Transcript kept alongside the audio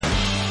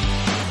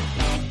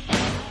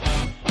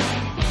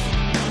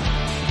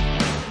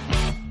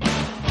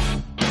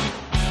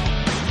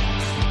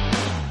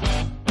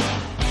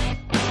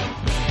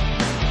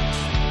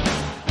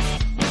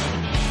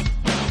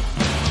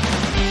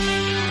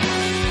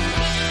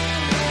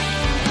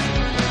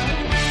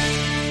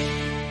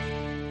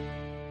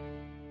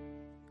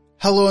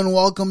Hello and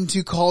welcome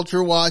to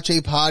Culture Watch,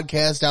 a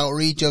podcast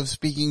outreach of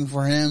Speaking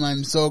for Him.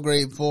 I'm so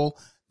grateful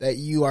that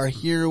you are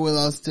here with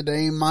us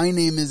today. My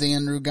name is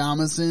Andrew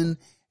Gomison,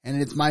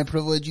 and it's my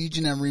privilege each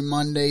and every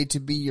Monday to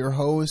be your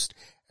host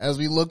as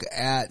we look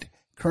at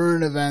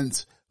current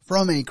events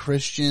from a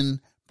Christian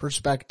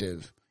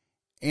perspective.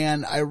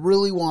 And I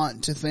really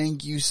want to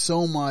thank you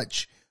so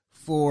much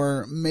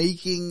for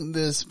making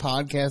this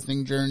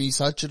podcasting journey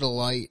such a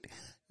delight,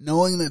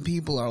 knowing that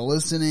people are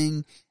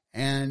listening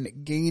and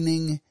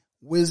gaining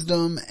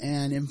wisdom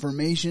and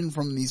information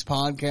from these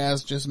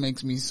podcasts just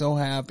makes me so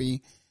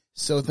happy.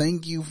 So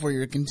thank you for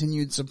your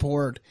continued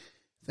support.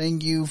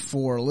 Thank you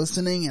for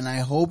listening, and I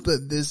hope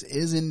that this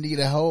is indeed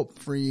a help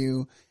for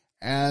you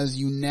as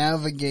you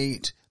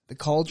navigate the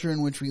culture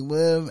in which we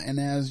live and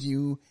as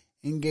you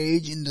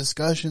engage in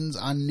discussions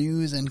on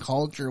news and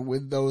culture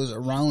with those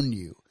around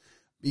you.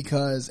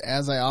 Because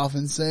as I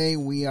often say,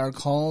 we are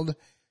called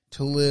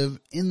to live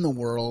in the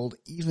world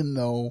even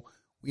though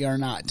we are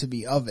not to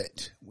be of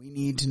it. We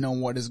need to know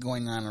what is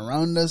going on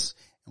around us,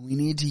 and we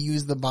need to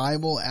use the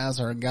Bible as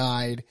our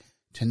guide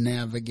to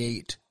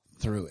navigate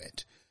through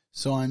it.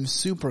 So I'm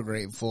super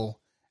grateful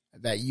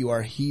that you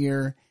are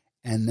here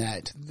and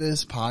that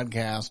this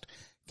podcast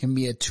can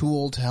be a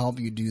tool to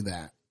help you do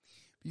that.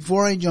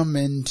 Before I jump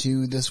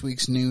into this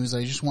week's news,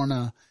 I just want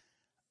to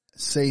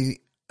say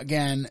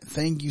again,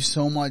 thank you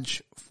so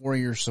much for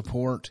your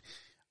support.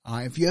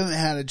 If you haven't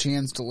had a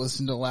chance to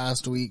listen to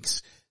last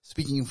week's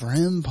Speaking for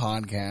Him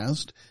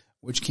podcast,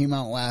 which came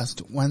out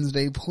last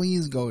Wednesday,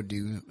 please go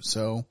do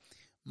so.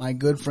 My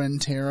good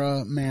friend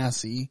Tara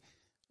Massey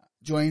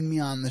joined me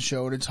on the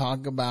show to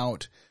talk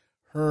about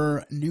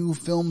her new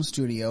film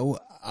studio,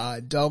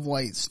 Dove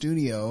Light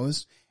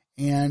Studios,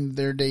 and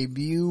their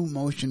debut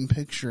motion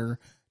picture,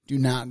 Do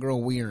Not Grow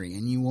Weary.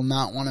 And you will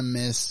not want to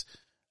miss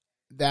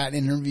that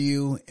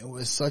interview. It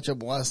was such a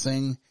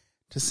blessing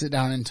to sit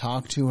down and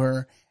talk to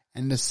her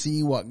and to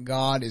see what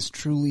God is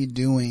truly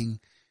doing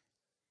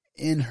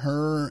in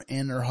her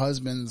and her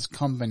husband's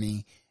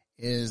company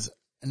is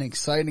an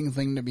exciting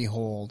thing to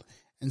behold.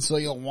 And so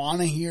you'll want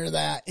to hear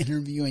that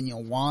interview, and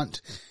you'll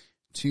want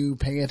to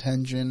pay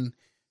attention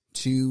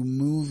to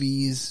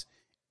movies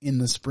in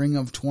the spring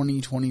of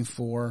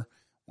 2024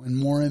 when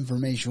more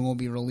information will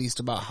be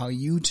released about how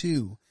you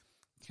too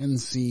can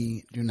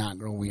see Do Not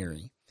Grow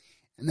Weary.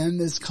 And then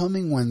this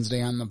coming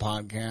Wednesday on the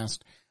podcast,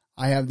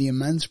 I have the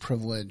immense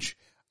privilege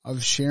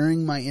of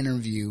sharing my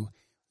interview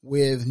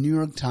with New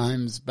York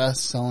Times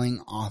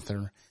best-selling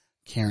author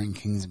Karen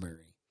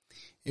Kingsbury.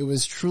 It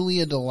was truly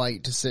a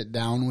delight to sit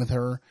down with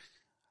her.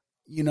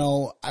 You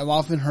know, I've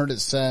often heard it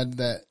said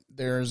that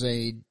there's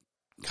a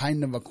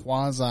kind of a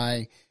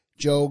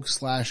quasi-joke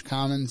 /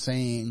 common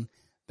saying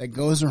that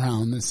goes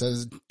around that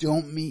says,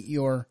 don't meet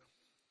your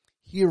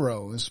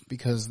heroes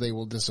because they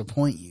will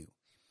disappoint you.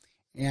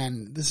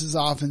 And this is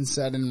often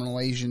said in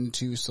relation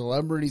to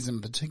celebrities in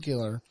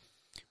particular,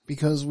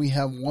 because we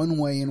have one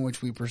way in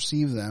which we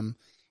perceive them,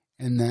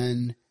 and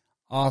then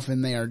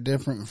often they are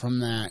different from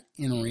that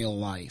in real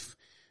life.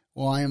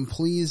 Well, I am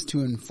pleased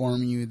to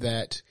inform you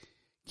that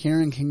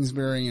Karen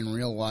Kingsbury in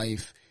real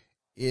life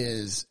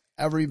is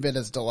every bit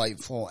as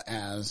delightful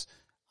as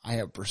I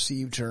have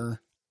perceived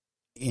her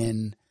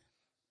in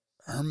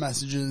her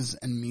messages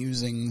and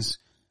musings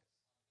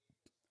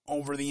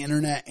over the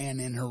internet and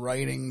in her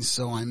writings.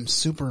 So I'm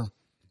super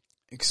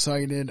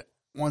excited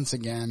once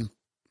again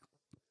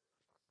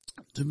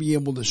to be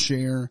able to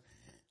share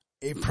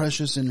a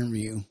precious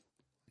interview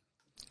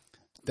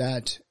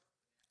that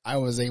I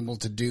was able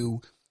to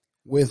do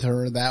with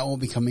her. That will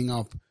be coming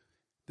up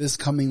this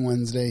coming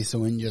Wednesday,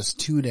 so in just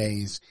 2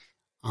 days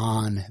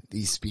on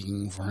the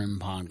Speaking for Him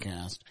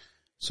podcast.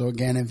 So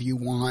again, if you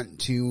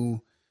want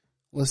to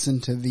listen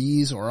to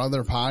these or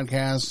other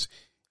podcasts,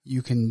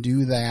 you can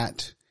do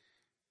that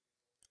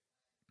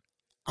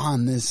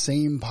on this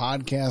same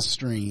podcast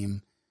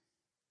stream.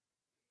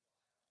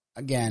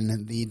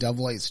 Again, the Dove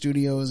Light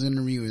Studios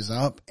interview is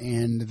up,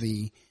 and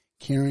the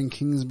Karen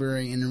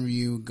Kingsbury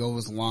interview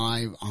goes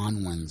live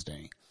on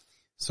Wednesday.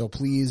 So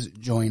please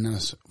join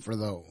us for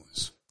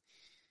those.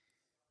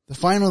 The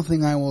final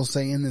thing I will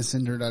say in this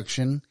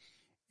introduction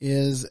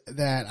is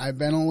that I've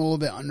been a little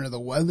bit under the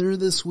weather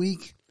this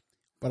week,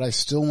 but I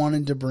still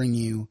wanted to bring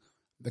you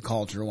the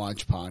Culture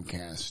Watch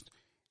podcast.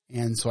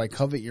 And so I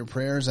covet your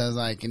prayers as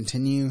I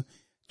continue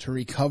to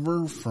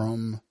recover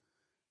from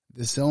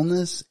this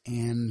illness,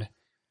 and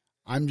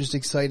I'm just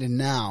excited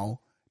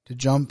now to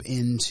jump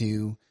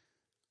into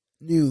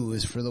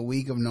news for the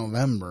week of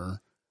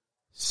November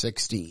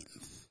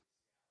 16th.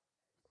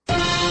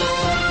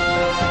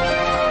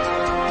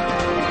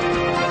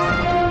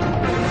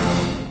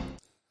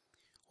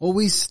 Well,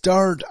 we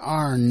start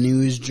our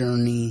news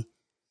journey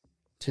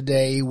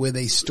today with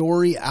a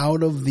story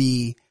out of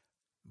the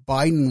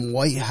Biden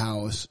White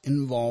House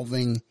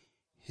involving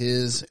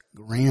his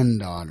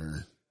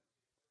granddaughter.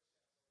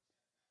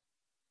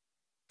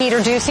 Peter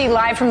Ducey,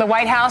 live from the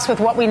White House with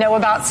what we know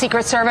about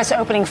Secret Service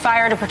opening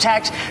fire to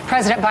protect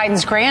President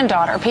Biden's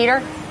granddaughter.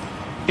 Peter?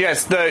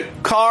 Yes, the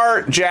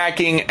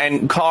carjacking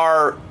and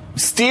car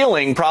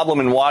stealing problem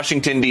in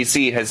Washington,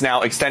 D.C. has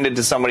now extended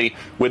to somebody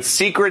with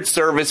Secret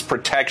Service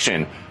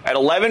protection. At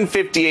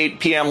 11:58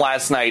 p.m.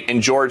 last night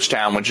in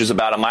Georgetown, which is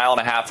about a mile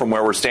and a half from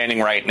where we're standing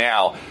right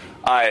now,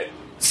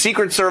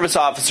 Secret Service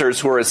officers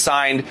who are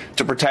assigned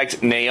to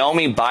protect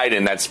Naomi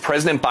Biden, that's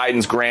President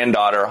Biden's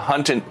granddaughter,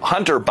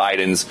 Hunter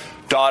Biden's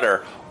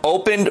daughter,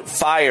 opened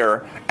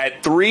fire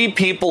at 3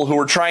 people who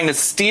were trying to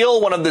steal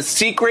one of the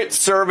Secret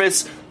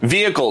Service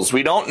vehicles.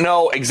 We don't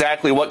know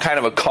exactly what kind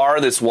of a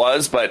car this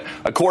was, but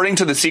according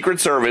to the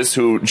Secret Service,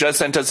 who just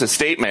sent us a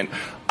statement,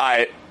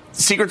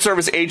 Secret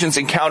Service agents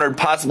encountered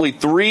possibly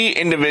 3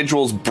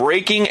 individuals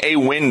breaking a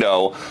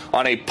window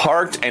on a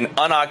parked and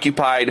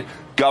unoccupied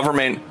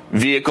government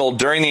vehicle.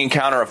 During the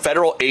encounter, a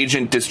federal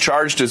agent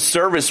discharged his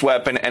service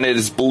weapon, and it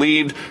is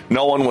believed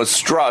no one was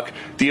struck.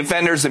 The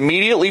offenders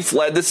immediately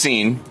fled the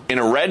scene in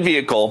a red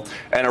vehicle,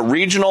 and a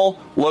regional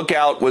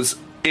lookout was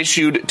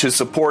issued to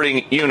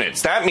supporting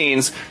units. That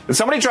means that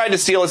somebody tried to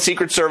steal a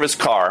Secret Service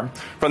car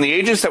from the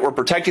agents that were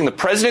protecting the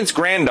president's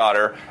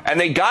granddaughter, and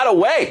they got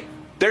away.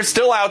 They're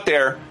still out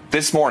there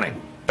this morning.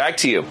 Back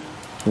to you.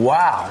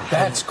 Wow,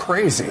 that's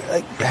crazy.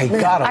 They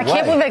got away. I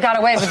can't believe they got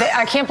away, but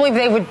I can't believe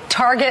they would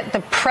target the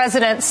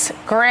president's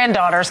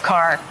granddaughter's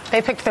car.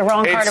 They picked the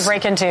wrong car to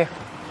break into.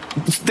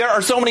 There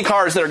are so many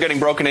cars that are getting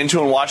broken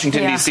into in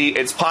Washington, D.C.,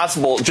 it's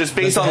possible, just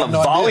based on the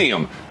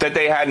volume, that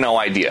they had no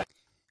idea.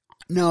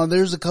 Now,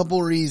 there's a couple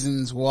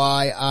reasons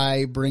why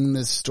I bring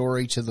this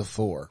story to the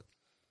fore.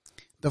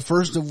 The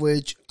first of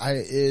which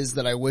is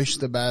that I wish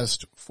the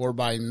best for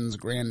Biden's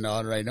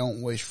granddaughter. I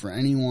don't wish for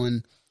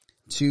anyone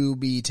to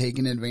be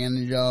taken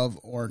advantage of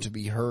or to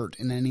be hurt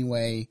in any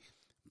way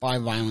by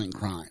violent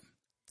crime.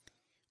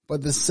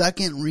 But the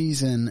second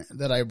reason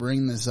that I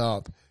bring this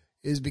up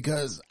is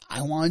because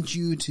I want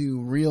you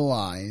to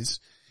realize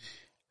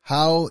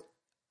how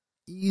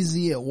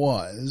easy it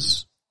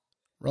was,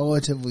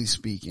 relatively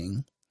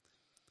speaking,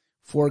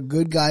 for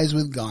good guys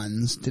with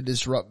guns to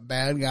disrupt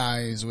bad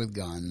guys with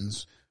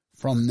guns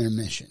from their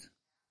mission.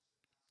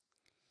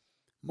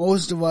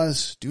 Most of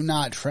us do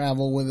not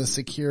travel with a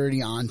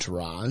security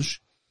entourage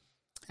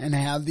and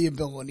have the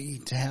ability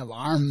to have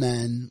our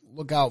men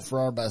look out for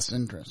our best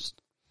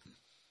interest.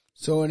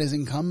 So it is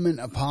incumbent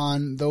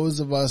upon those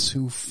of us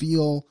who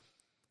feel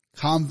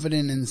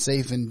confident and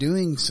safe in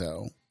doing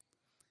so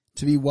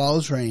to be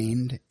well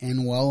trained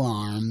and well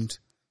armed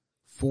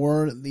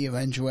for the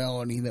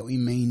eventuality that we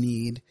may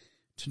need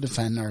to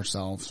defend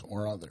ourselves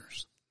or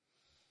others.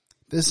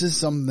 This is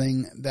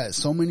something that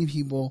so many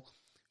people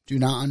do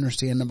not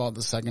understand about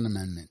the Second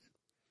Amendment.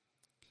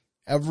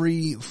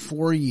 Every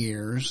 4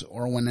 years,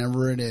 or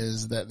whenever it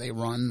is that they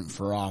run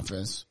for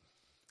office,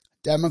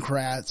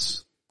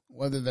 Democrats,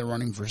 whether they're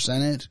running for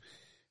Senate,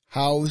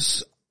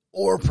 House,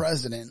 or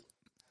President,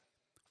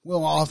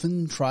 will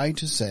often try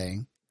to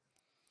say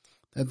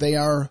that they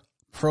are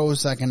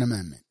pro-Second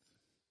Amendment.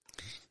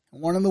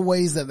 And one of the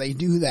ways that they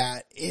do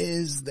that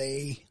is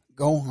they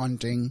go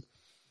hunting,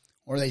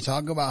 or they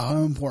talk about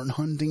how important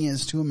hunting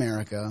is to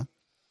America.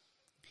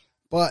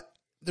 But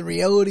the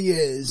reality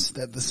is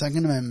that the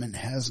Second Amendment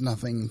has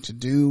nothing to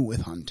do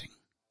with hunting.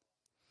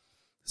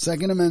 The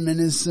Second Amendment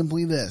is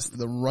simply this: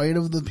 the right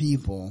of the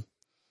people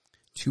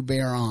to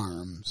bear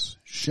arms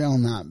shall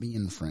not be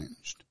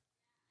infringed.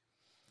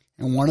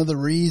 And one of the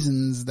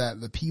reasons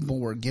that the people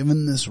were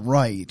given this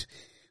right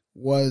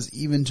was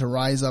even to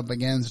rise up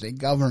against a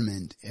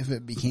government if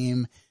it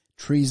became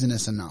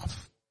treasonous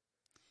enough.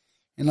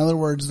 In other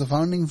words, the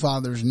Founding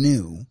Fathers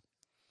knew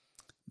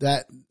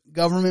that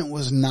government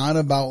was not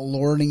about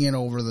lording it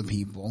over the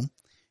people.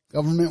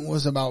 Government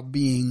was about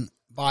being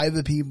by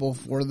the people,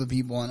 for the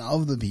people, and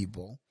of the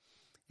people.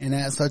 And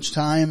at such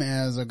time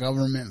as a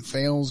government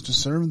fails to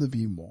serve the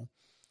people,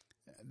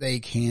 they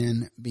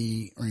can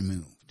be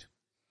removed.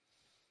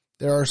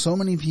 There are so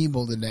many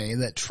people today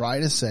that try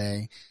to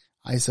say,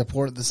 I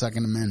support the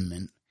Second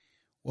Amendment,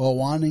 while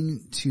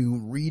wanting to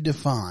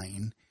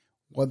redefine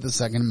what the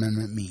Second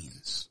Amendment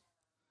means.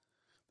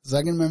 The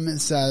Second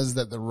Amendment says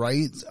that the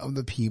rights of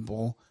the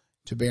people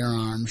to bear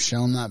arms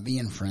shall not be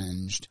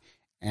infringed,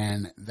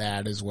 and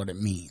that is what it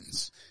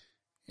means.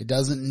 It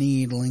doesn't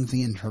need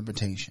lengthy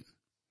interpretation.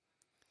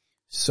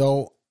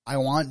 So I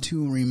want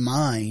to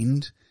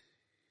remind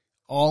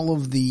all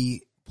of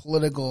the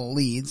political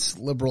elites,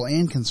 liberal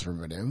and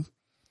conservative,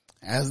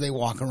 as they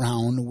walk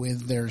around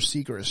with their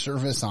Secret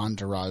Service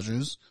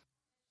entourages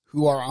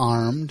who are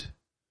armed,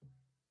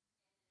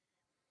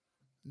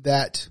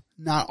 that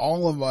not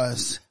all of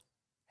us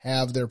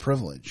have their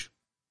privilege.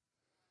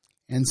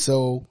 And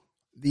so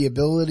the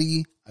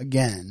ability,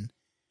 again,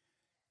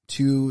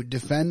 to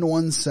defend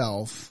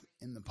oneself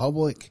in the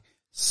public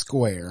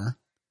square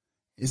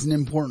is an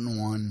important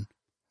one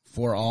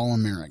for all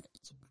Americans.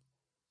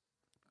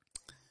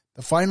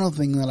 The final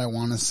thing that I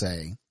want to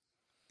say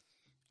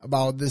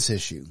about this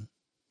issue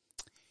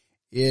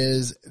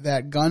is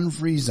that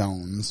gun-free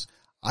zones,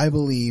 I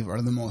believe,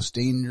 are the most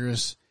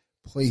dangerous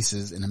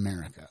places in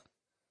America.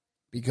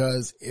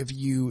 Because if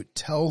you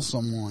tell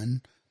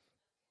someone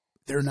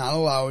they're not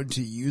allowed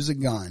to use a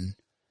gun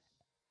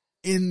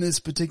in this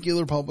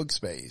particular public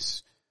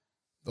space,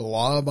 the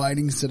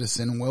law-abiding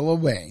citizen will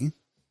obey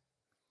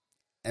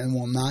and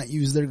will not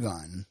use their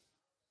gun,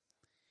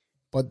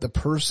 but the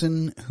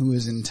person who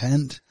is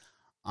intent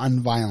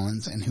on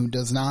violence and who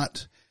does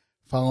not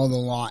follow the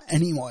law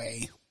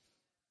anyway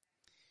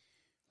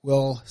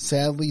will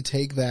sadly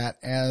take that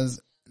as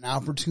an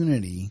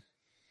opportunity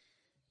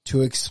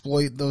to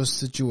exploit those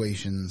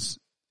situations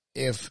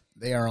if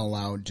they are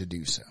allowed to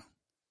do so.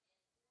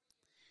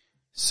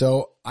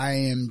 So I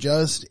am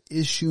just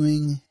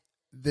issuing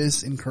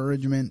this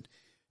encouragement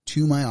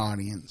to my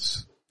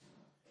audience.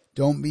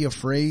 Don't be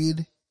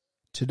afraid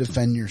to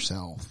defend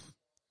yourself.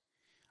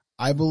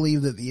 I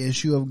believe that the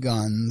issue of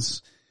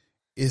guns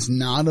is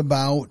not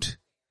about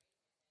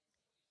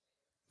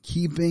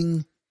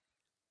keeping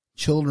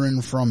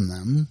children from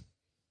them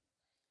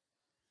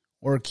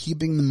or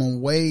keeping them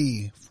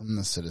away from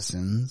the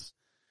citizens,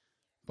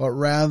 but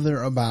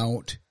rather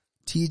about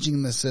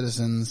teaching the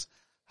citizens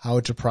how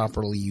to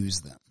properly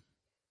use them.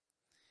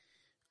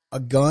 A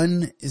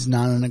gun is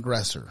not an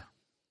aggressor.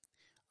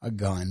 A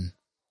gun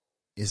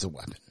is a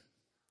weapon.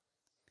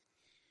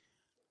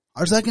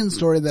 Our second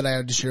story that I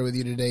have to share with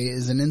you today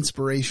is an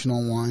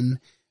inspirational one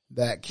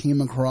that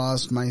came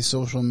across my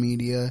social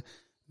media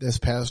this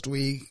past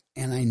week,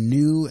 and I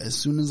knew as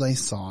soon as I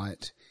saw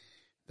it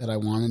that I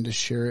wanted to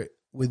share it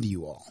with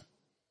you all.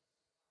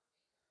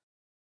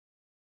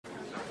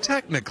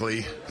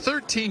 Technically,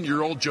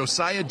 13-year-old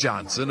Josiah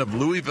Johnson of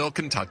Louisville,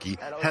 Kentucky,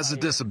 has a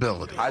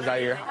disability. Hi,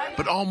 Zaire.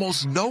 But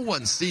almost no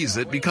one sees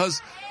it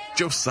because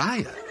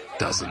Josiah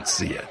doesn't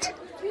see it.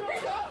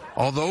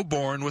 Although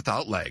born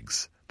without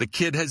legs, the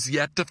kid has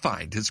yet to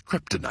find his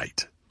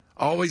kryptonite.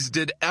 Always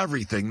did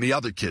everything the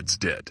other kids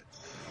did.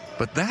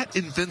 But that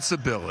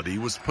invincibility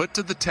was put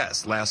to the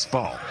test last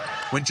fall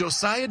when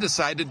Josiah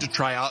decided to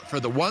try out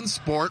for the one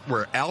sport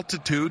where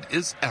altitude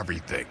is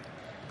everything: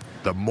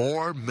 the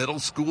Moore Middle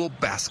School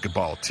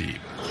basketball team.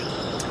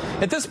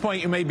 At this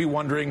point, you may be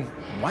wondering,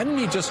 why didn't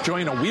he just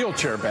join a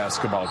wheelchair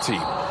basketball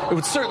team? It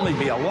would certainly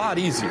be a lot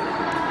easier.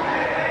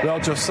 Well,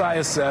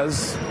 Josiah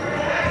says,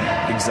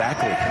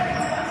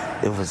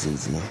 exactly. It was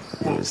easy.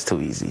 It was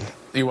too easy.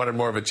 You wanted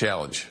more of a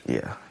challenge.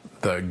 Yeah.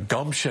 The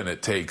gumption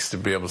it takes to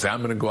be able to say, I'm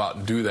going to go out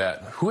and do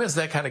that. Who has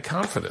that kind of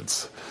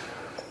confidence?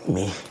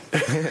 Me.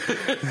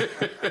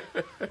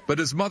 But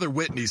his mother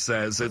Whitney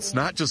says it's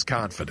not just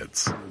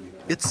confidence,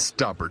 it's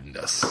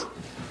stubbornness.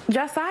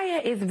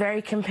 Josiah is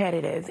very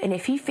competitive, and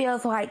if he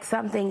feels like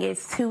something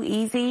is too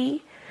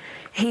easy,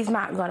 he's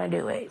not going to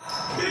do it.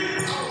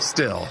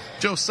 Still,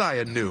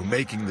 Josiah knew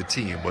making the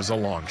team was a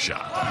long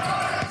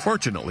shot.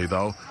 Fortunately,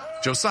 though,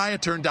 Josiah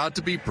turned out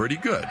to be pretty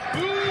good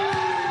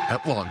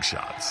at long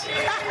shots.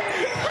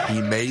 He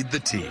made the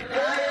team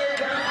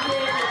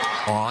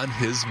on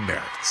his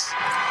merits.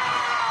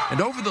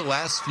 And over the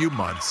last few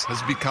months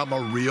has become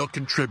a real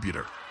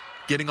contributor,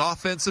 getting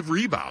offensive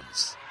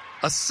rebounds,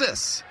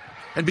 assists,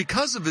 and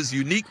because of his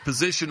unique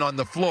position on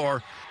the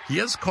floor, he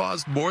has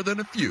caused more than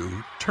a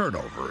few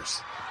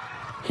turnovers.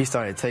 He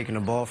started taking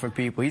the ball from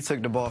people. He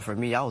took the ball from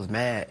me. I was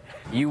mad.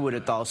 You would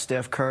have thought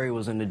Steph Curry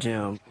was in the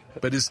gym.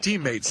 But his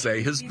teammates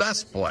say his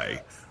best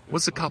play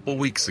was a couple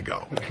weeks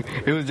ago.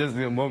 It was just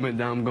a moment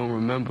that I'm going to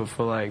remember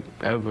for, like,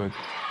 ever.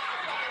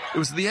 It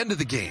was the end of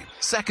the game,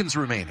 seconds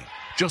remaining.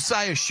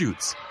 Josiah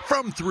shoots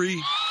from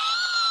three.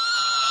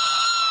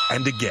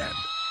 And again,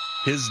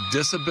 his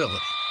disability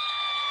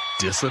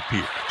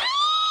disappeared.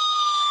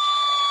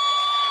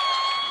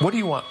 What do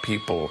you want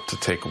people to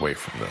take away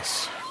from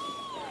this?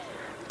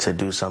 To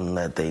do something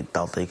that they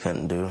thought they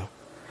couldn't do.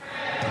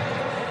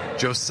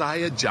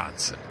 Josiah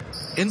Johnson,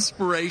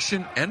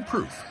 inspiration and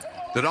proof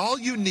that all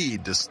you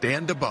need to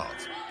stand above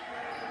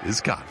is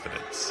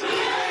confidence.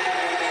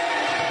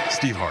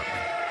 Steve Hartman,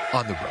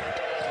 on the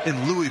road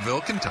in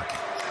Louisville, Kentucky.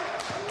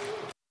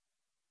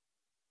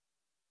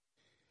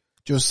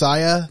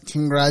 Josiah,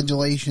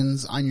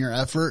 congratulations on your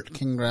effort.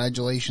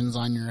 Congratulations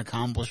on your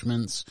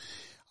accomplishments.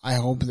 I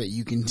hope that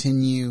you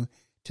continue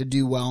to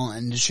do well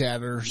and to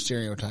shatter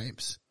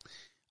stereotypes.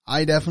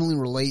 I definitely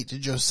relate to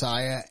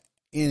Josiah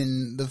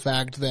in the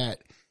fact that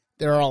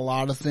there are a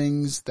lot of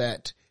things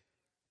that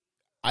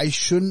I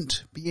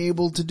shouldn't be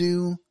able to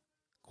do,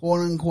 quote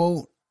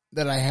unquote,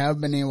 that I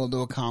have been able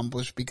to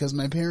accomplish because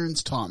my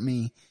parents taught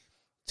me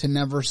to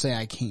never say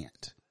I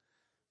can't.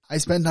 I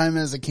spent time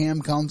as a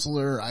camp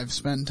counselor. I've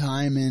spent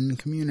time in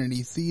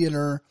community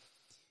theater.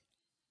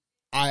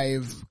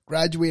 I've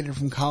graduated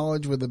from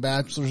college with a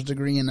bachelor's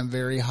degree and a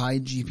very high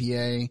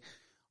GPA.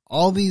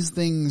 All these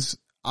things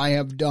I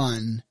have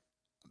done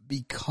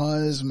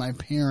because my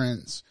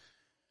parents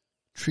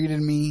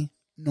treated me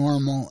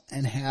normal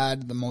and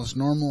had the most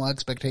normal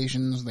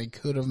expectations they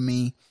could of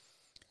me.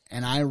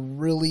 And I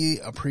really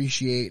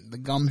appreciate the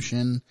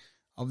gumption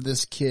of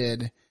this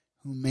kid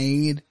who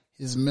made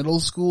his middle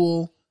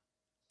school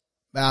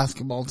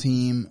basketball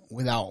team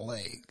without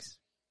legs.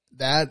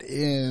 That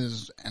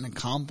is an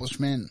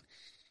accomplishment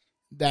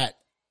that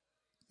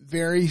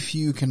very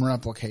few can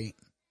replicate.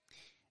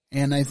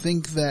 And I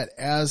think that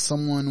as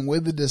someone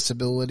with a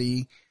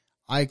disability,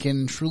 I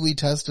can truly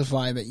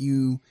testify that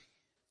you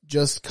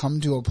just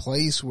come to a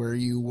place where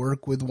you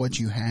work with what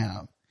you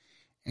have.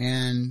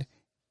 And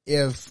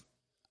if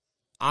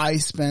I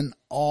spent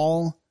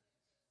all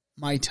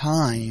my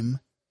time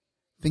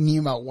thinking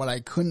about what I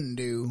couldn't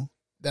do,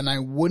 then I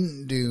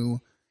wouldn't do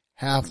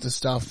half the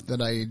stuff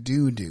that I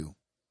do.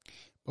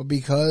 But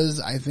because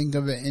I think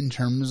of it in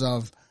terms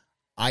of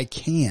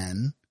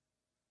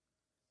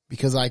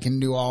because I can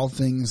do all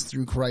things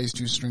through Christ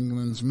who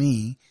strengthens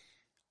me,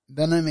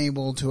 then I'm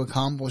able to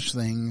accomplish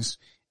things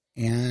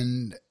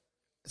and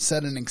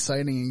set an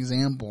exciting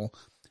example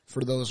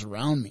for those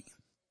around me.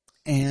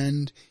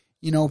 And,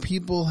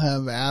 people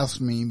have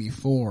asked me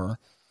before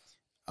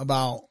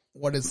about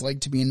what it's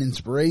like to be an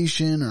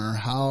inspiration, or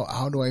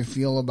how do I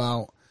feel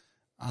about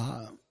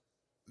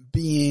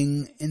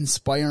being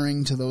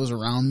inspiring to those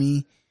around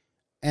me.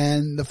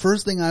 And the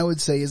first thing I would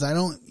say is I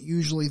don't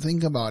usually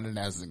think about it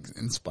as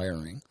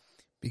inspiring,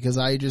 because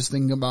I just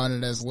think about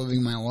it as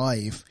living my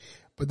life.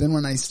 But then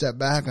when I step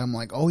back, I'm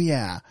like, oh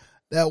yeah,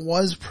 that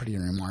was pretty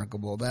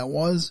remarkable. That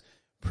was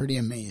pretty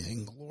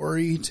amazing.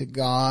 Glory to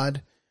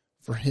God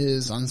for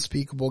his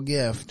unspeakable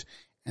gift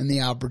and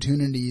the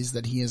opportunities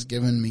that he has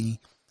given me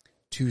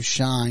to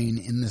shine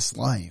in this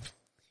life.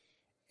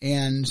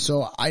 And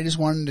so I just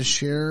wanted to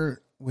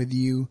share with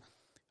you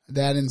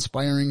that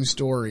inspiring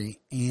story.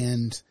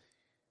 And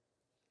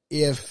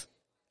if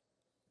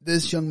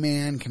this young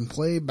man can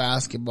play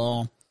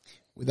basketball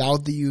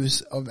without the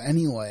use of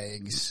any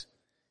legs,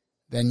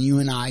 then you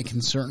and I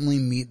can certainly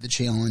meet the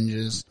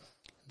challenges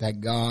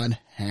that God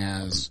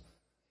has.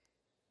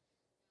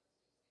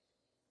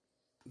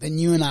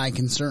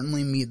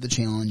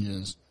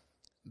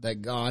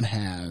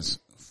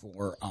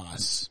 For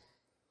us.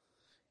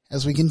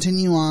 As we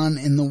continue on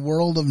in the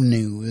world of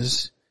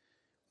news,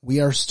 we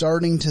are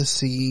starting to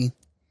see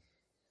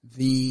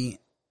the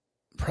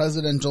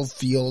presidential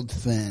field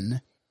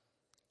thin,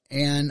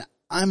 and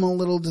I'm a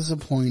little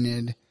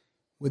disappointed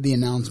with the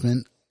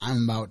announcement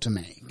I'm about to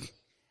make,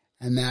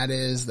 and that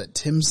is that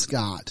Tim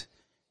Scott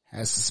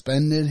has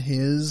suspended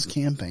his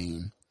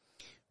campaign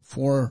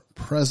for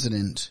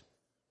president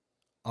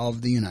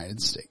of the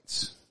United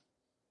States.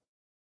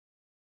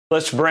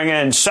 Let's bring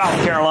in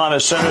South Carolina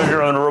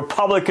Senator and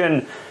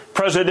Republican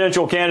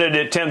presidential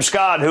candidate Tim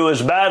Scott, who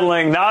is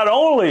battling not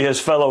only his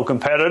fellow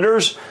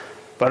competitors,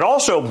 but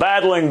also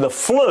battling the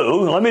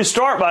flu. Let me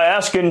start by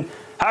asking,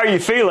 how are you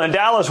feeling?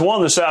 Dallas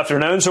won this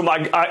afternoon, so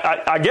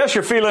I guess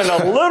you're feeling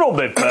a little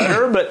bit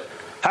better, but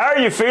how are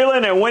you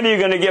feeling, and when are you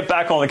going to get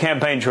back on the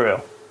campaign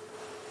trail?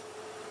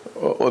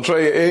 Well,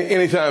 Trey,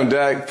 anytime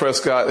Dak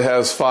Prescott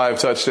has 5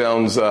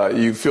 touchdowns,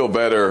 you feel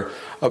better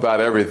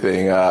about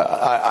everything.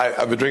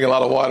 I've been drinking a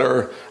lot of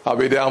water. I'll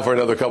be down for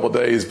another couple of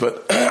days,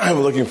 but I'm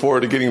looking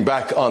forward to getting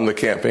back on the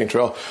campaign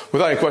trail.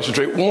 Without any question,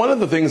 Trey, one of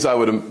the things I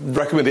would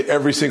recommend to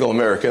every single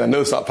American, I know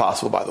it's not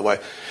possible, by the way,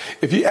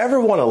 if you ever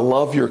want to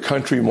love your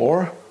country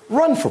more,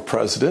 run for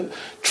president.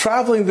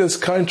 Traveling this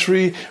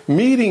country,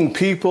 meeting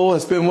people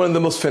has been one of the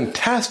most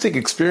fantastic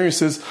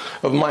experiences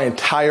of my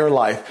entire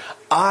life.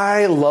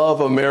 I love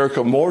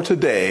America more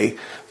today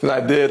than I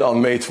did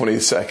on May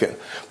 22nd.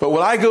 But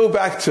when I go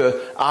back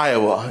to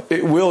Iowa,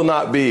 it will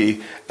not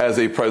be as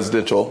a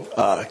presidential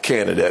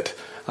candidate.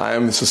 I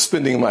am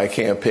suspending my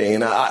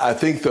campaign. I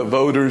think the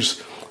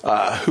voters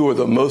who are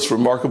the most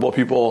remarkable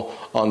people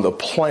on the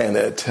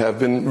planet have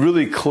been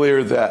really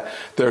clear that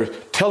they're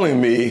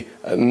telling me,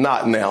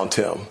 not now,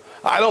 Tim.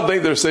 I don't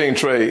think they're saying,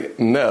 Trey,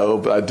 no,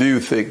 but I do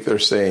think they're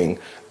saying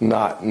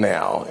not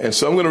now. And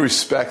so I'm going to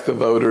respect the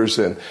voters,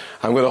 and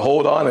I'm going to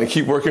hold on and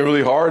keep working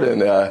really hard,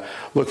 and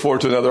look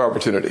forward to another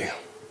opportunity.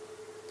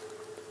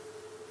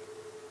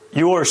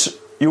 You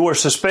are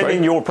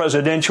suspending your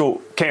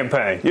presidential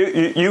campaign.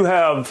 You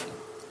have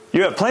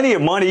plenty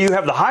of money. You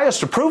have the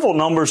highest approval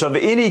numbers of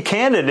any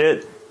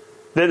candidate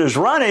that is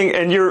running,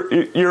 and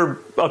you're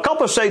a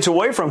couple of states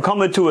away from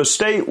coming to a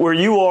state where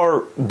you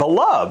are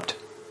beloved,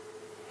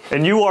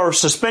 and you are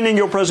suspending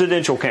your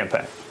presidential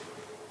campaign.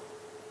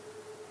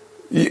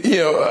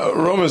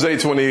 Romans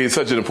 8:28 is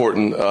such an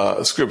important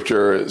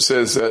scripture. It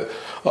says that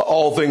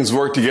all things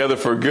work together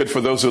for good for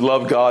those who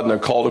love God and are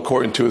called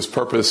according to his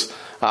purpose.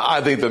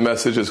 I think the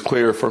message is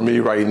clear for me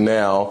right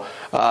now.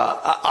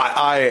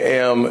 I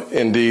am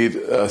indeed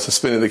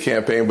suspending the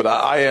campaign, but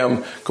I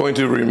am going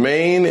to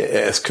remain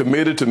as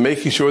committed to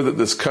making sure that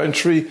this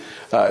country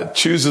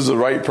chooses the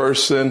right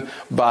person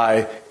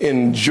by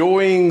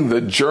enjoying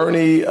the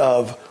journey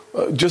of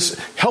just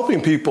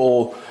helping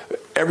people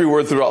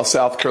everywhere throughout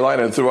South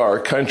Carolina and through our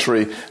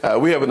country.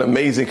 We have an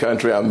amazing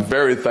country. I'm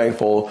very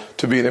thankful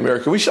to be in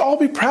America. We should all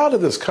be proud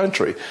of this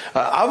country.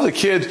 I was a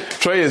kid,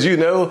 Trey, as you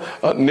know,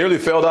 nearly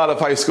failed out of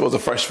high school as a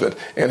freshman.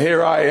 And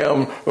here I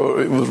am,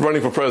 was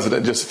running for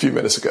president just a few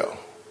minutes ago.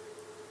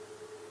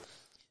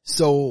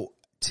 So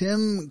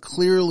Tim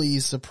clearly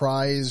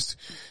surprised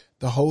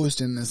the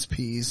host in this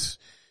piece,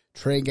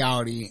 Trey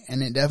Gowdy,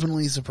 and it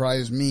definitely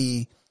surprised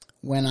me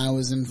when I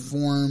was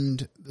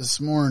informed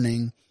this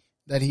morning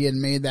that he had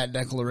made that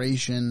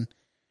declaration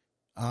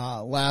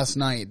last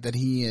night that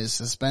he is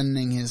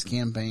suspending his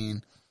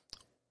campaign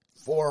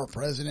for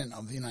president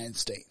of the United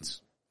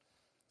States.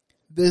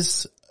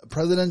 This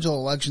presidential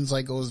election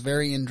cycle is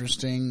very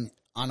interesting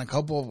on a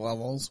couple of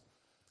levels.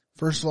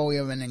 First of all, we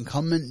have an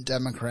incumbent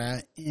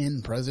Democrat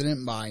in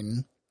President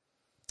Biden.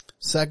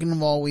 Second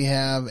of all, we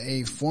have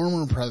a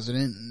former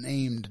president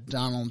named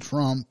Donald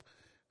Trump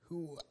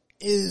who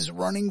is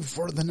running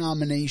for the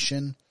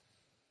nomination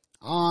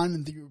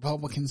on the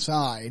Republican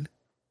side.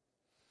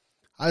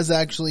 I was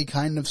actually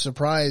kind of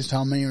surprised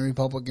how many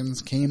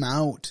Republicans came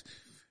out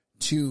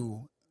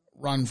to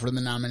run for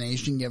the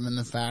nomination, given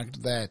the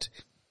fact that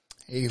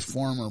a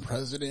former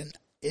president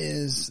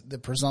is the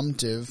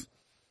presumptive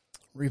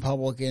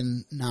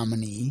Republican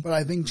nominee. But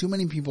I think too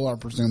many people are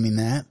presuming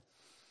that.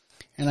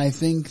 And I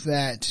think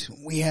that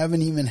we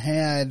haven't even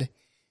had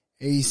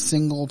a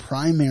single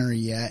primary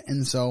yet.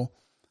 And so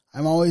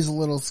I'm always a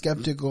little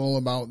skeptical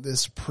about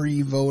this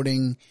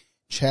pre-voting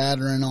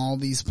chatter and all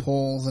these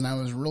polls. And I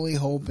was really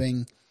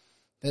hoping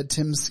that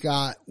Tim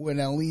Scott would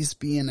at least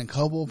be in a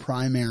couple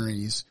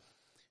primaries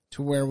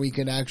to where we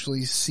could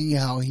actually see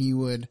how he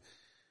would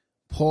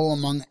poll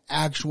among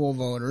actual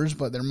voters.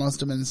 But there must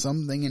have been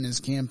something in his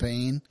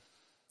campaign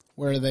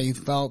where they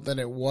felt that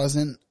it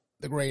wasn't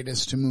the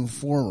greatest to move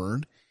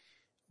forward.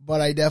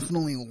 But I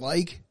definitely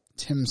like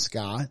Tim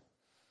Scott.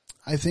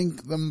 I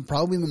think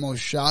probably the most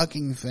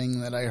shocking thing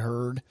that I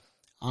heard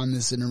on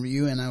this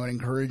interview, and I would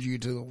encourage you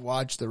to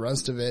watch the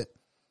rest of it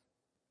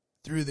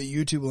through the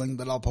YouTube link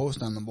that I'll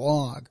post on the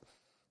blog.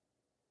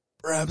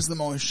 Perhaps the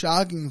most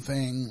shocking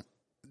thing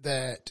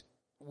that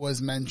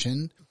was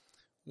mentioned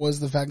was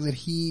the fact that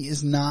he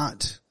is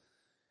not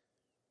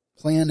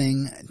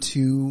planning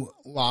to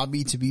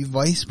lobby to be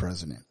vice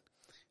president.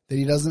 That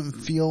he doesn't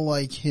feel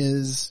like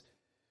his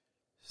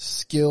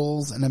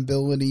skills and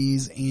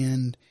abilities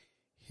and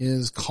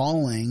his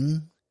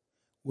calling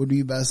would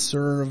be best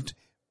served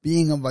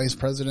being a vice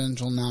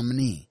presidential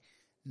nominee.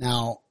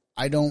 Now,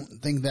 I don't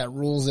think that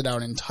rules it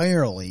out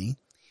entirely.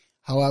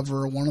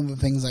 However, one of the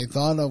things I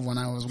thought of when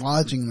I was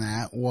watching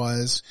that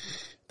was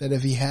that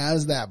if he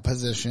has that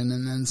position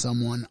and then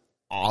someone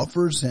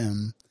offers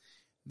him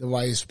the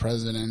vice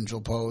presidential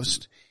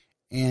post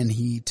and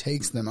he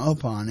takes them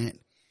up on it,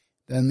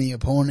 then the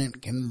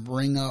opponent can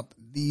bring up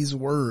these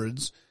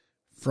words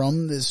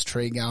from this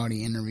Trey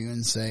Gowdy interview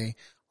and say,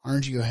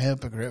 aren't you a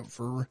hypocrite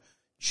for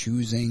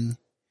choosing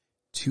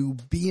to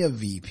be a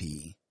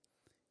VP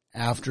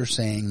after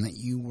saying that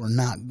you were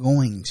not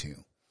going to?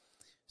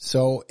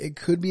 So it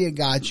could be a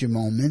gotcha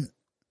moment.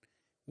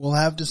 We'll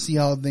have to see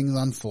how things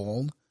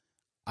unfold.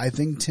 I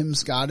think Tim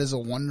Scott is a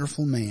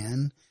wonderful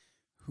man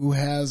who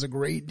has a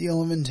great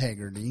deal of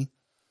integrity,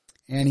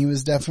 and he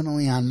was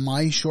definitely on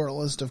my short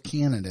list of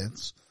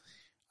candidates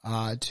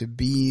to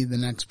be the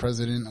next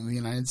president of the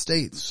United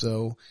States.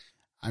 So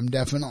I'm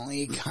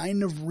definitely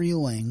kind of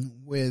reeling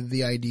with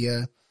the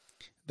idea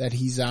that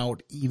he's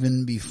out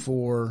even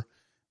before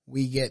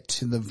we get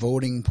to the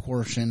voting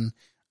portion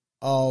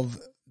of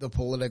the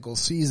political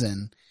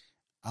season.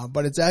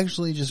 But it's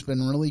actually just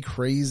been really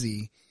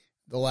crazy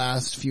the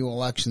last few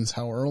elections,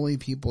 how early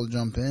people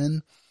jump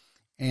in,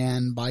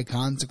 and by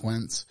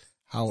consequence,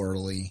 how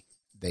early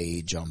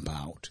they jump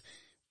out.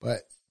 But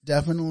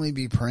definitely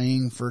be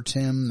praying for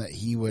Tim that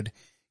he would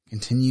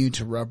continue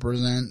to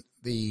represent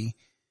the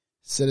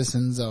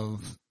citizens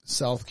of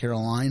South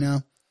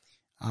Carolina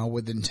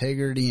with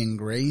integrity and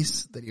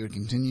grace, that he would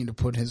continue to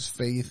put his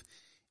faith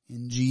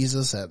in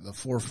Jesus at the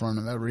forefront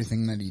of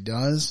everything that he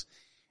does,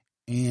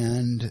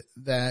 and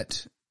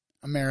that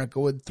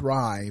America would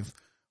thrive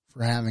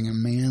for having a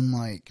man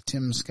like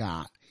Tim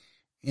Scott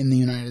in the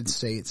United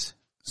States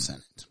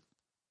Senate.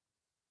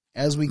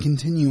 As we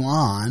continue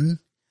on,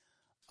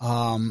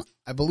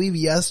 I believe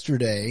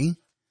yesterday,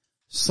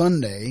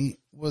 Sunday,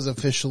 was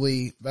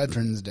officially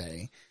Veterans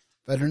Day.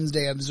 Veterans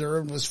Day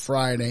observed was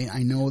Friday.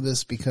 I know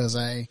this because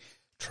I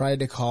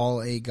tried to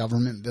call a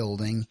government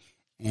building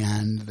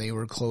and they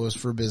were closed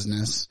for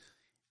business.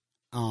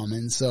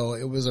 And so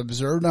it was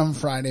observed on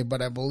Friday,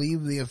 but I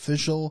believe the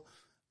official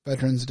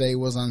Veterans Day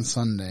was on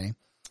Sunday.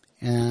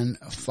 And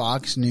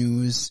Fox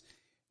News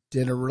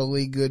did a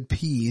really good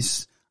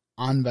piece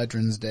on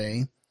Veterans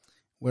Day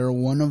where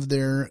one of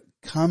their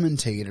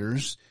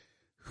commentators,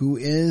 who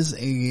is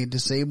a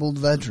disabled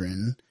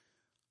veteran,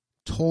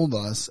 told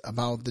us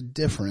about the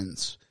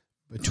difference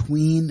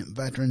between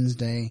Veterans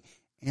Day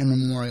and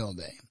Memorial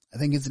Day. I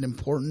think it's an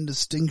important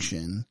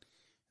distinction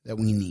that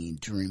we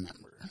need to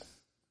remember.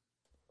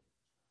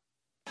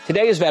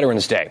 Today is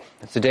Veterans Day.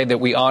 It's the day that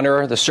we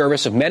honor the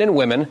service of men and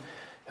women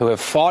who have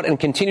fought and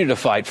continue to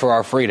fight for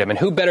our freedom. And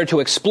who better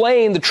to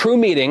explain the true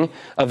meaning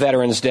of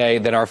Veterans Day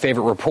than our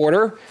favorite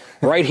reporter?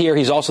 Right here,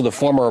 he's also the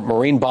former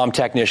Marine bomb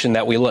technician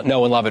that we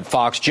know and love at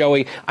Fox.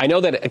 Joey, I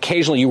know that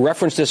occasionally, you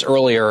referenced this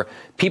earlier,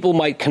 people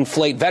might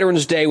conflate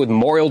Veterans Day with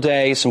Memorial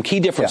Day, some key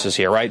differences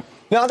here, right?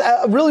 Now,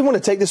 I really want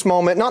to take this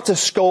moment not to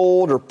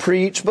scold or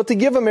preach, but to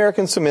give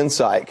Americans some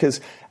insight, because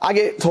I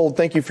get told,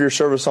 thank you for your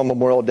service on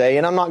Memorial Day,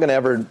 and I'm not going to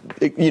ever,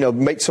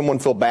 make someone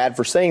feel bad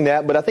for saying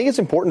that, but I think it's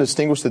important to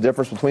distinguish the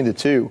difference between the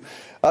two.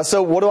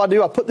 So what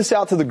do? I put this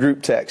out to the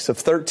group text of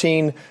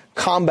 13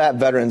 combat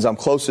veterans I'm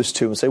closest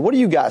to and say, what do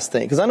you guys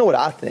think? Because I know what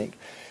I think.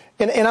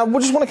 And I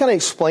just want to kind of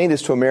explain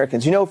this to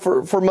Americans. You know,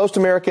 for most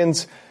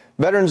Americans,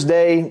 Veterans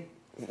Day,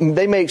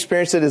 they may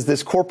experience it as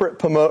this corporate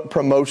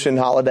promotion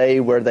holiday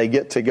where they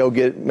get to go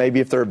get, maybe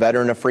if they're a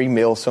veteran, a free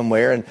meal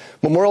somewhere. And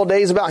Memorial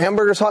Day is about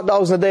hamburgers, hot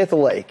dogs, and a day at the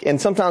lake. And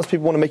sometimes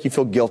people want to make you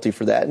feel guilty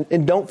for that,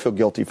 and don't feel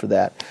guilty for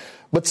that.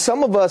 But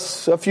some of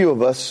us, a few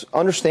of us,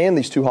 understand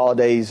these two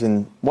holidays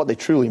and what they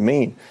truly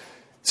mean.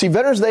 See,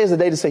 Veterans Day is a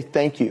day to say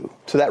thank you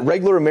to that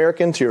regular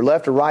American to your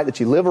left or right that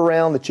you live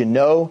around, that you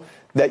know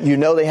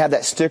they have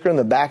that sticker in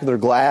the back of their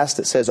glass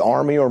that says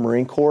Army or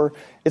Marine Corps.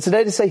 It's a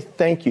day to say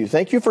thank you.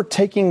 Thank you for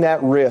taking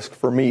that risk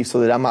for me so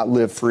that I might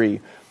live free.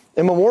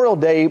 And Memorial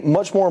Day,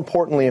 much more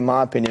importantly, in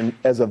my opinion,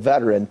 as a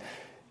veteran,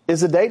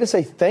 is a day to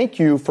say thank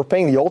you for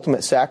paying the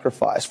ultimate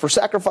sacrifice, for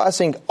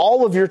sacrificing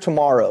all of your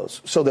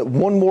tomorrows so that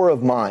one more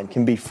of mine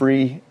can be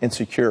free and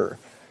secure.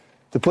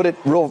 To put it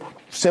real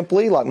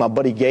simply, like my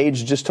buddy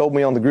Gage just told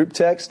me on the group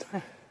text,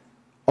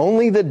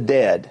 only the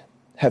dead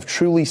have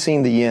truly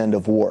seen the end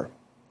of war.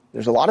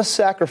 There's a lot of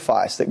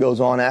sacrifice that goes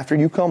on after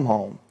you come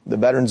home. The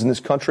veterans in this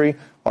country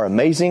are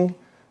amazing.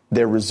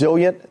 They're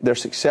resilient. They're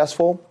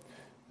successful.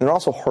 And they're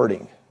also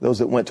hurting, those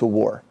that went to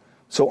war.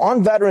 So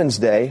on Veterans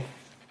Day,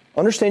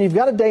 understand you've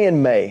got a day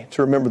in May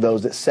to remember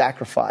those that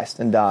sacrificed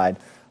and died.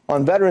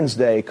 On Veterans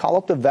Day, call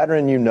up the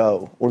veteran you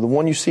know or the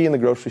one you see in the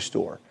grocery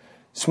store.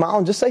 Smile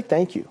and just say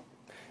thank you.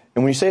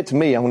 And when you say it to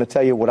me, I'm going to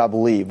tell you what I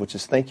believe, which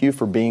is thank you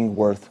for being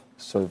worth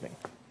serving.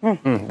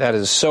 That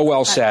is so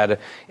well said.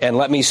 And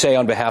let me say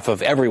on behalf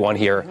of everyone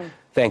here,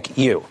 thank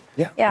you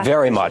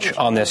very much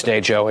on this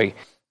day, Joey.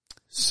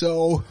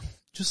 So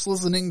just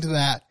listening to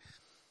that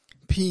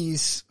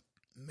piece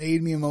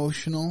made me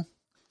emotional.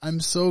 I'm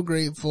so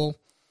grateful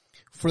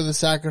for the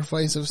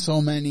sacrifice of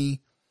so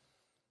many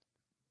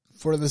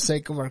for the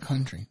sake of our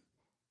country.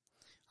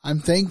 I'm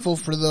thankful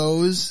for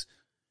those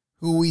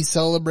who we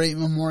celebrate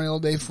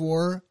Memorial Day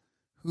for,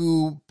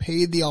 who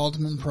paid the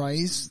ultimate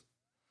price.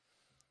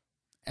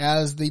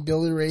 As the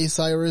Billy Ray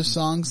Cyrus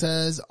song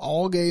says,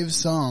 all gave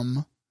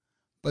some,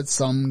 but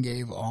some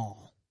gave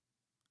all.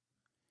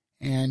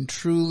 And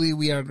truly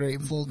we are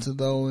grateful to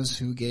those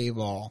who gave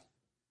all.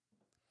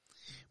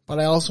 But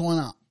I also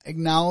want to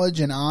acknowledge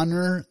and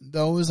honor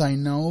those I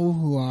know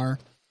who are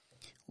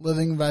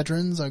living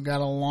veterans. I've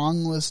got a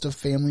long list of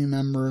family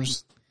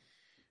members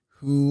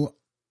who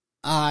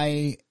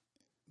I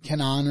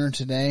can honor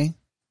today.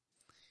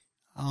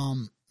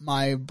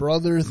 My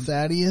brother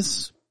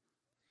Thaddeus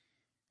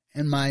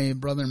and my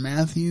brother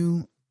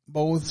Matthew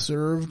both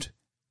served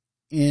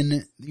in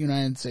the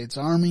United States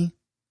Army,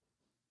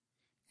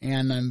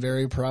 and I'm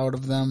very proud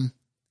of them.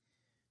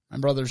 My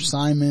brother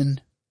Simon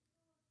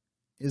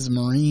is a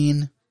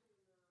Marine,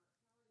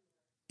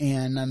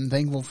 and I'm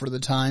thankful for the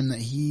time that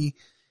he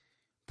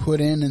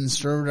put in and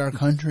served our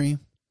country.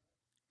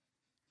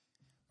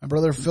 My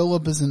brother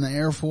Philip is in the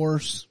Air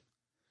Force.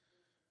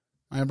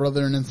 My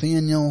brother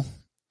Nathaniel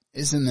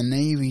is in the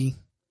Navy.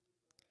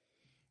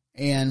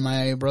 And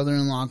my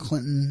brother-in-law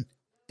Clinton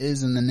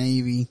is in the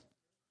Navy.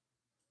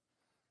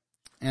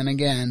 And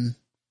again,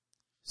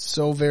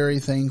 so very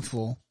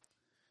thankful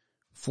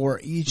for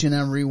each and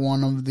every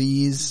one of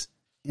these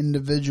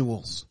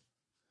individuals.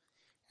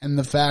 And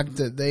the fact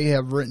that they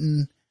have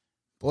written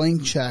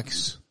blank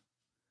checks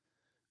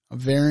of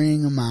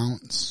varying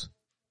amounts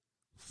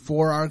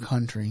for our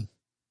country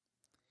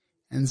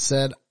and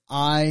said,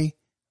 I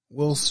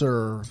will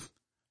serve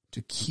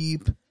to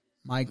keep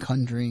my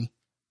country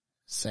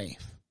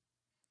safe.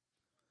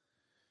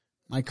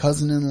 My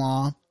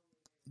cousin-in-law,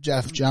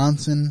 Jeff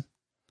Johnson,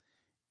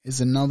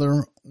 is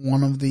another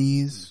one of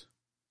these.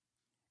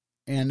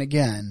 And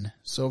again,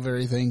 so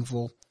very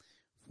thankful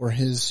for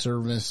his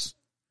service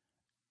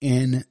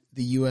in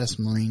the U.S.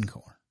 Marine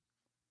Corps.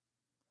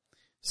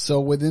 So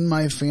within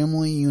my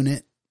family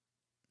unit,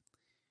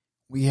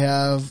 we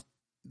have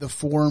the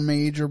four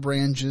major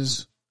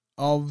branches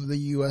of the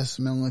U.S.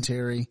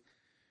 military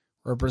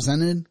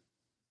represented.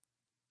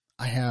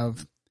 I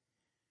have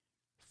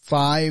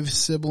 5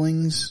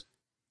 siblings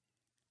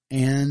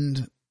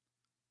and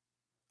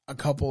a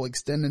couple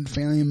extended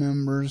family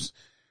members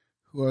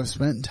who have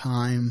spent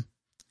time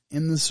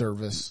in the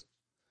service.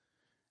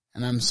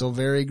 And I'm so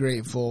very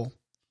grateful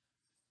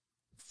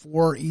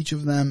for each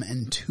of them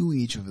and to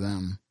each of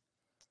them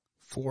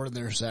for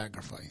their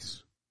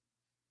sacrifice.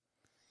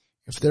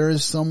 If there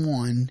is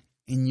someone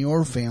in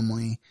your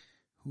family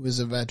who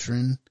is a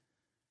veteran,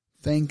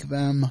 thank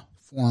them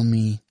for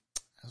me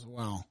as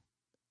well.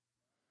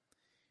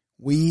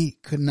 We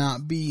could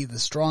not be the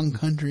strong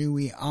country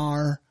we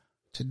are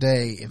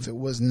today if it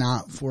was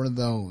not for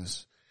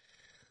those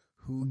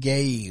who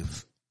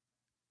gave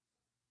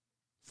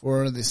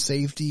for the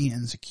safety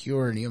and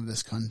security of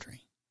this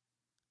country.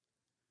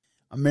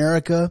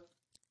 America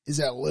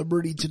is at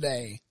liberty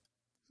today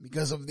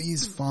because of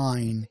these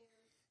fine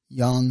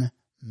young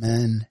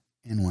men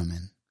and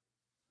women.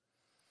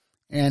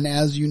 And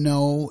as you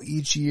know,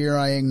 each year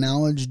I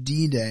acknowledge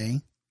D-Day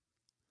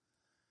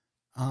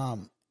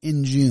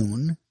in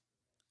June,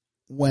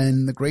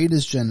 when the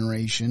greatest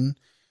generation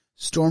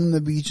stormed the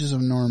beaches of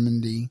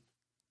Normandy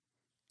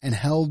and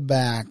held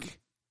back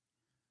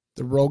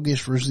the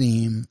roguish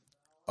regime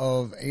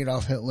of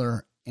Adolf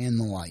Hitler and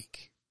the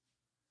like,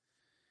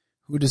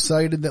 who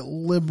decided that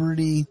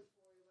liberty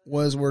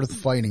was worth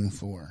fighting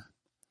for.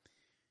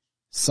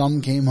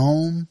 Some came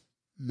home,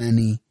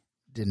 many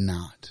did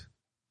not.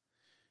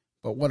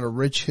 But what a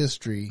rich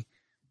history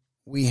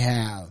we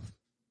have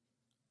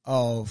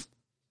of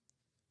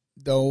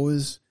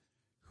those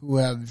who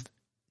have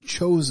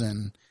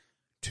chosen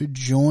to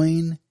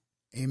join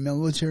a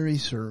military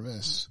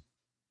service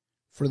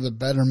for the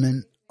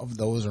betterment of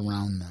those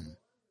around them.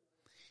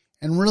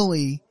 And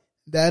really,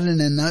 that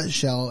in a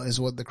nutshell is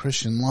what the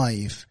Christian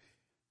life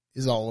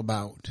is all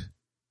about.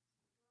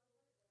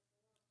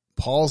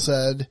 Paul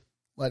said,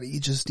 let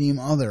each esteem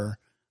other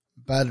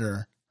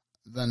better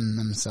than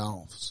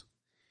themselves.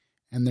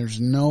 And there's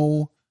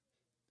no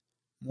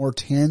more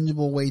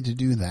tangible way to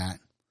do that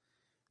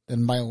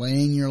than by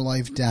laying your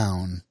life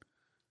down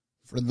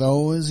for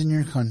those in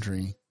your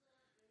country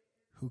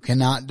who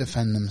cannot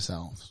defend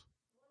themselves.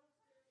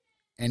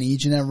 And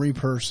each and every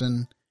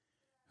person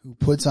who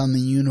puts on the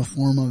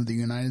uniform of the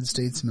United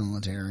States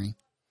military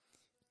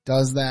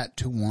does that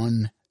to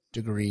one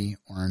degree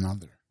or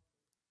another.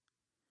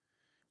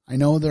 I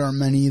know there are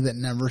many that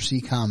never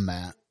see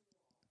combat,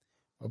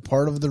 but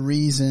part of the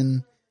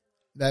reason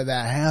that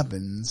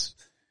happens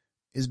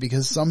is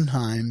because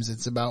sometimes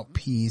it's about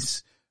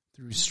peace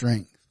through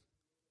strength.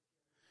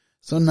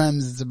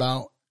 Sometimes it's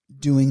about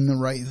doing the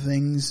right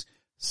things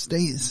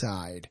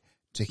stateside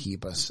to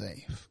keep us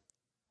safe.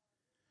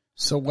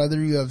 So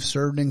whether you have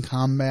served in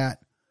combat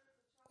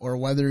or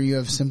whether you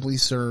have simply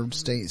served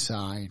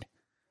stateside,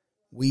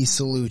 we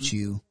salute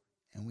you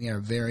and we are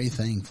very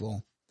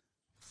thankful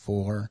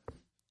for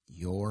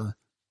your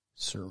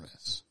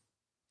service.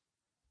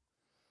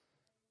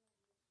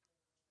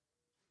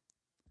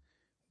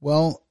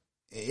 Well,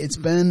 it's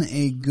been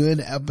a good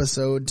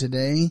episode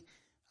today.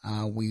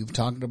 We've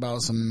talked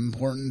about some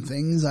important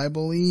things, I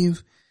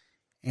believe,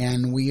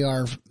 and we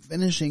are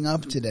finishing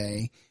up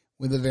today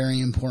with a very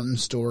important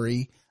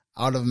story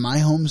out of my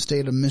home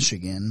state of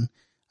Michigan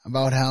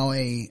about how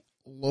a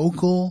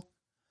local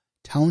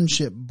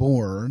township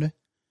board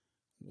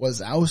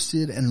was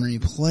ousted and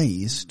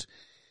replaced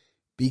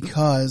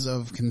because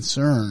of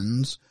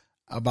concerns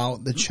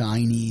about the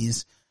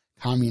Chinese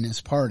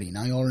Communist Party.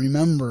 Now, you'll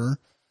remember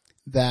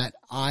that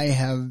I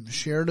have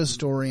shared a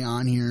story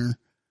on here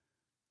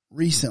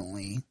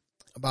recently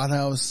about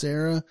how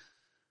Sarah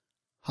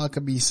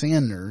Huckabee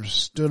Sanders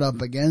stood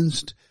up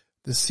against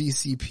the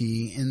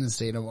CCP in the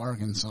state of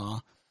Arkansas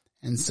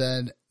and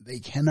said they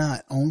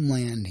cannot own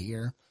land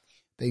here.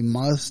 They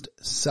must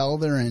sell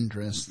their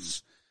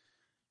interests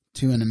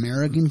to an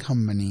American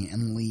company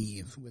and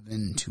leave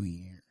within 2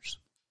 years.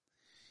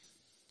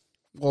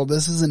 Well,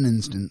 this is an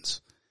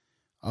instance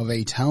of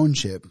a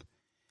township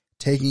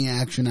taking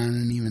action on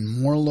an even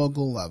more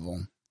local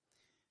level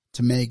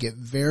to make it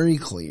very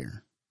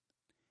clear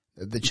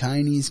that the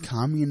Chinese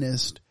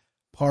Communist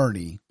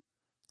Party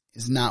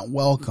is not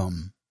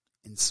welcome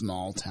in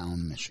small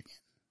town Michigan.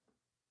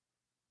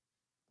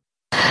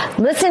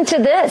 Listen to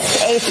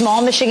this. A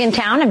small Michigan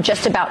town of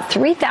just about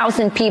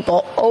 3,000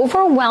 people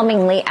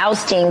overwhelmingly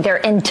ousting their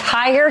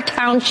entire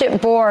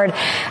township board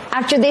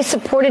after they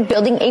supported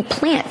building a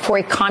plant for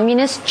a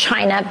communist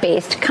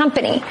China-based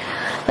company.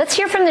 Let's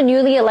hear from the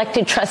newly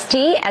elected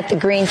trustee at the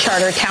Green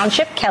Charter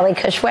Township, Kelly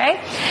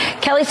Cushway.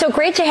 Kelly, so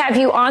great to have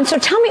you on. So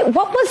tell me,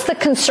 what was the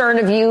concern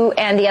of you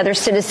and the other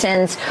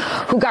citizens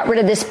who got rid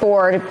of this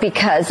board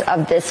because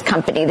of this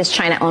company, this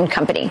China-owned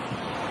company?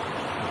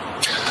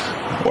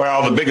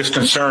 Well, the biggest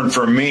concern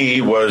for me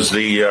was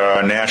the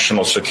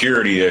national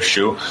security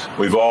issue.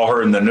 We've all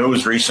heard in the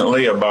news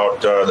recently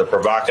about the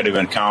provocative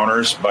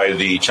encounters by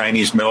the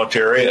Chinese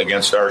military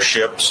against our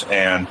ships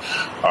and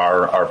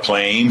our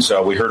planes.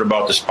 We heard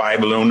about the spy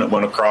balloon that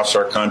went across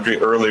our country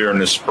earlier in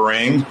the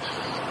spring.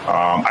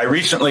 I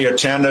recently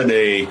attended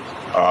a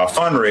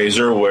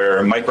fundraiser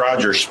where Mike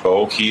Rogers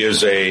spoke. He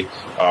is a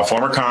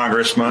former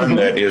congressman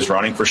that is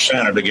running for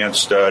Senate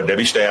against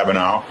Debbie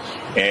Stabenow,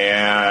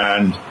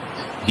 and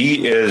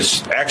he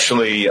is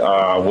actually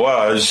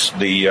was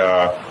the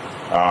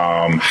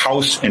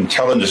House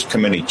Intelligence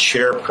Committee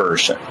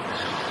chairperson.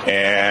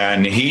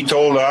 And he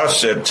told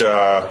us that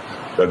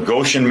the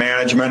Goshen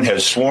management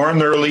has sworn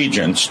their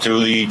allegiance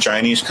to the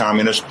Chinese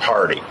Communist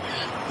Party.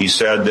 He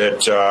said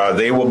that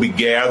they will be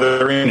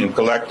gathering and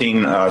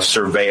collecting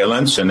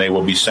surveillance, and they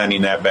will be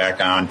sending that back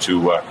on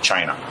to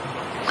China.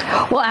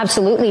 Well,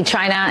 absolutely.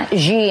 China,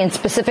 Xi, and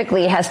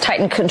specifically has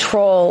tightened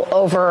control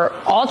over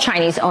all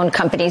Chinese-owned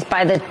companies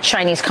by the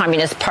Chinese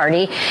Communist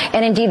Party.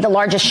 And indeed, the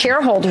largest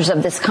shareholders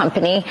of this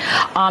company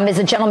is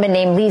a gentleman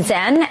named Li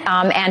Zhen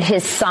and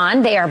his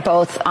son. They are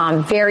both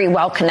very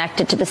well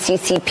connected to the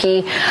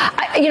CCP.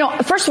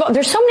 First of all,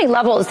 there's so many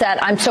levels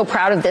that I'm so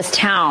proud of this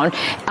town.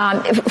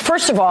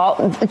 First of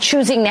all,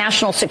 choosing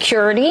national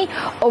security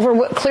over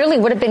what clearly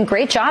would have been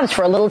great jobs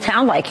for a little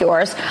town like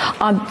yours.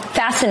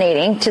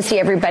 Fascinating to see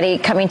everybody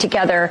come coming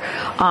together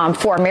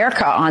for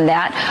America on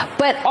that.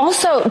 But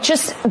also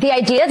just the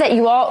idea that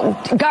you all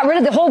got rid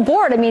of the whole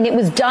board. I mean, it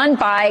was done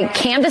by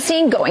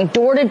canvassing, going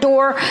door to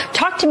door.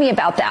 Talk to me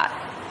about that.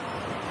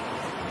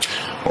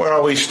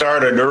 Well, we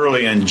started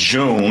early in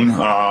June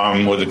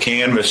with the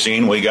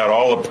canvassing. We got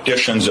all the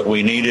petitions that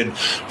we needed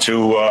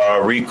to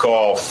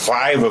recall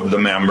 5 of the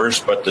members,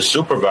 but the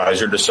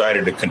supervisor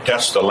decided to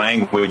contest the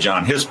language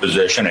on his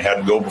position. It had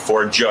to go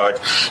before a judge.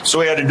 So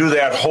we had to do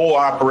that whole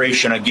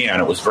operation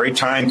again. It was very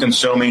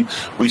time-consuming.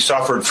 We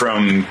suffered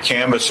from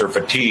canvasser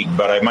fatigue,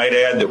 but I might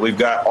add that we've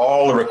got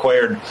all the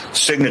required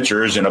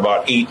signatures in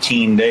about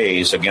 18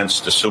 days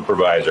against the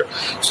supervisor.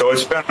 So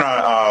it's been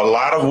a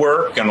lot of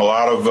work and a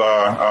lot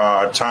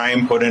of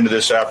time put into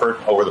this effort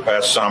over the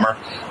past summer,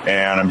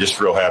 and I'm just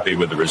real happy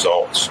with the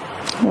results.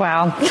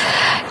 Wow.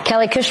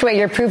 Kelly Cushway,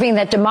 you're proving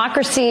that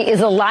democracy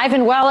is alive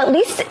and well, at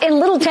least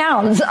in little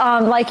towns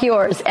like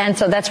yours. And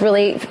so that's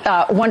really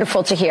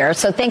wonderful to hear.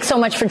 So thanks so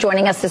much for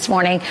joining us this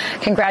morning.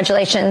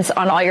 Congratulations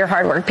on all your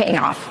hard work paying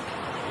off.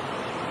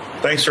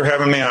 Thanks for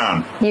having me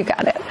on. You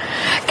got it.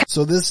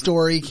 So this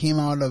story came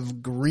out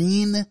of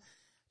Green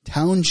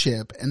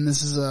Township, and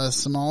this is a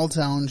small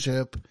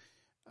township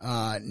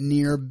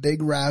near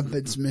Big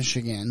Rapids,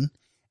 Michigan,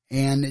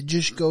 and it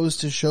just goes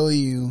to show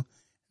you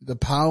the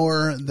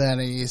power that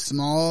a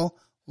small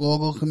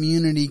local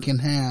community can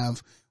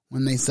have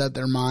when they set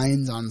their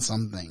minds on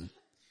something.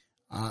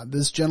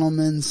 This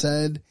gentleman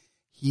said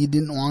he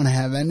didn't want to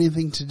have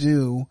anything to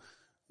do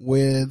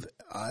with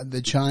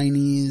the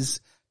Chinese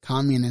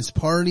Communist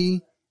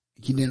Party.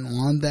 He didn't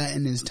want that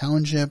in his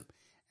township,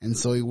 and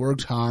so he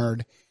worked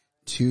hard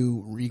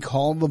to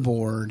recall the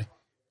board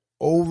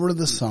over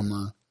the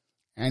summer.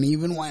 And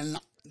even when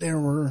there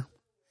were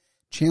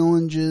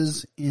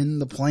challenges in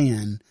the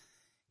plan,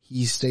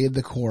 he stayed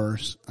the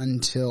course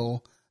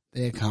until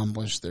they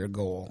accomplished their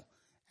goal.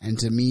 And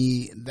to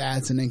me,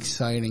 that's an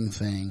exciting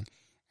thing.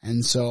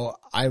 And so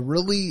I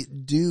really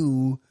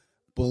do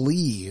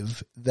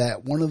believe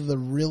that one of the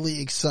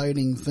really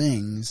exciting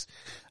things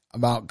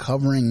about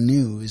covering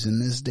news in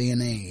this day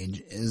and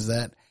age is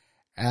that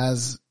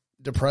as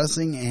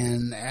depressing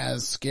and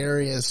as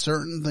scary as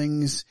certain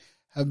things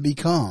have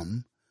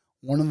become,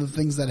 one of the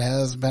things that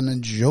has been a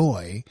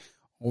joy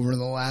over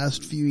the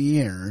last few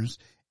years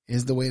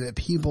is the way that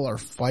people are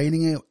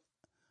fighting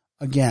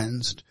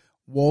against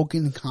woke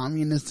and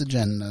communist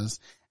agendas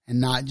and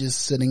not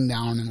just sitting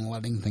down and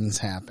letting things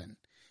happen.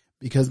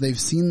 Because they've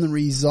seen the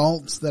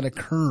results that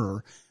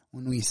occur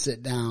when we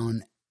sit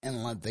down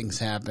and let things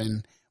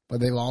happen, but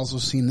they've also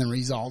seen the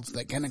results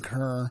that can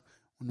occur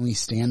when we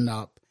stand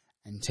up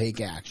and take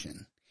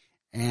action.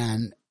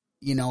 And,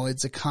 you know,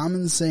 it's a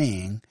common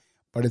saying,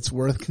 but it's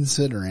worth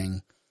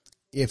considering.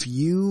 If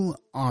you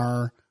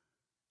are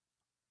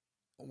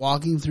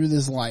walking through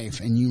this life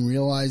and you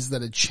realize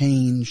that a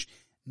change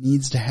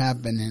needs to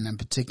happen in a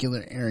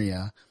particular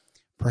area,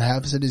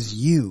 perhaps it is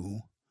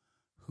you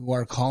who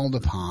are called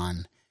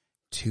upon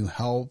to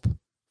help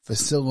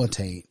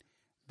facilitate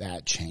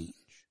that change.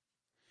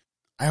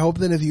 I hope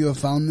that if you have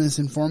found this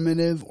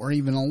informative or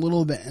even a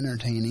little bit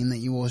entertaining, that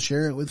you will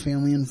share it with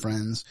family and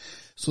friends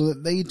so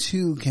that they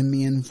too can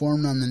be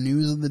informed on the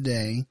news of the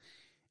day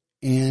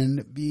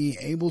and be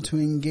able to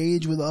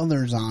engage with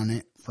others on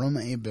it from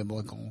a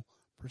biblical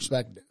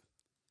perspective.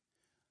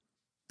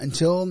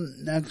 Until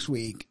next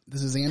week,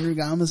 this is Andrew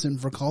Gomison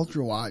for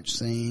Culture Watch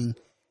saying,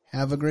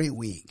 have a great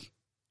week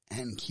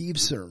and keep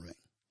serving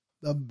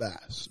the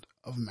best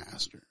of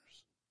masters.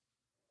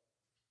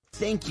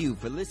 Thank you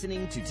for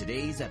listening to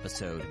today's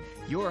episode.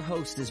 Your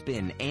host has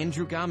been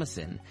Andrew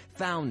Gomison,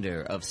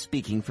 founder of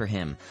Speaking for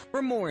Him.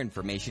 For more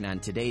information on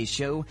today's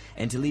show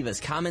and to leave us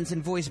comments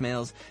and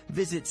voicemails,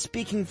 visit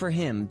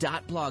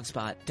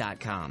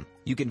speakingforhim.blogspot.com.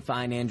 You can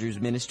find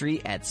Andrew's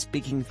ministry at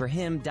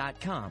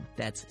speakingforhim.com.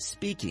 That's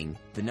speaking,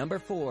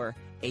 4,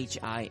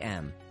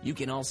 HIM. You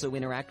can also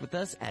interact with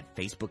us at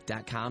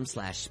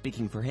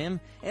facebook.com/speakingforhim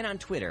and on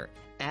Twitter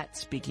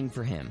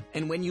 @speakingforhim.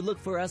 And when you look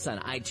for us on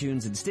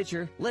iTunes and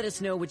Stitcher, let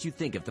us know what you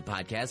think of the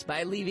podcast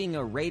by leaving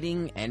a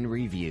rating and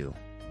review.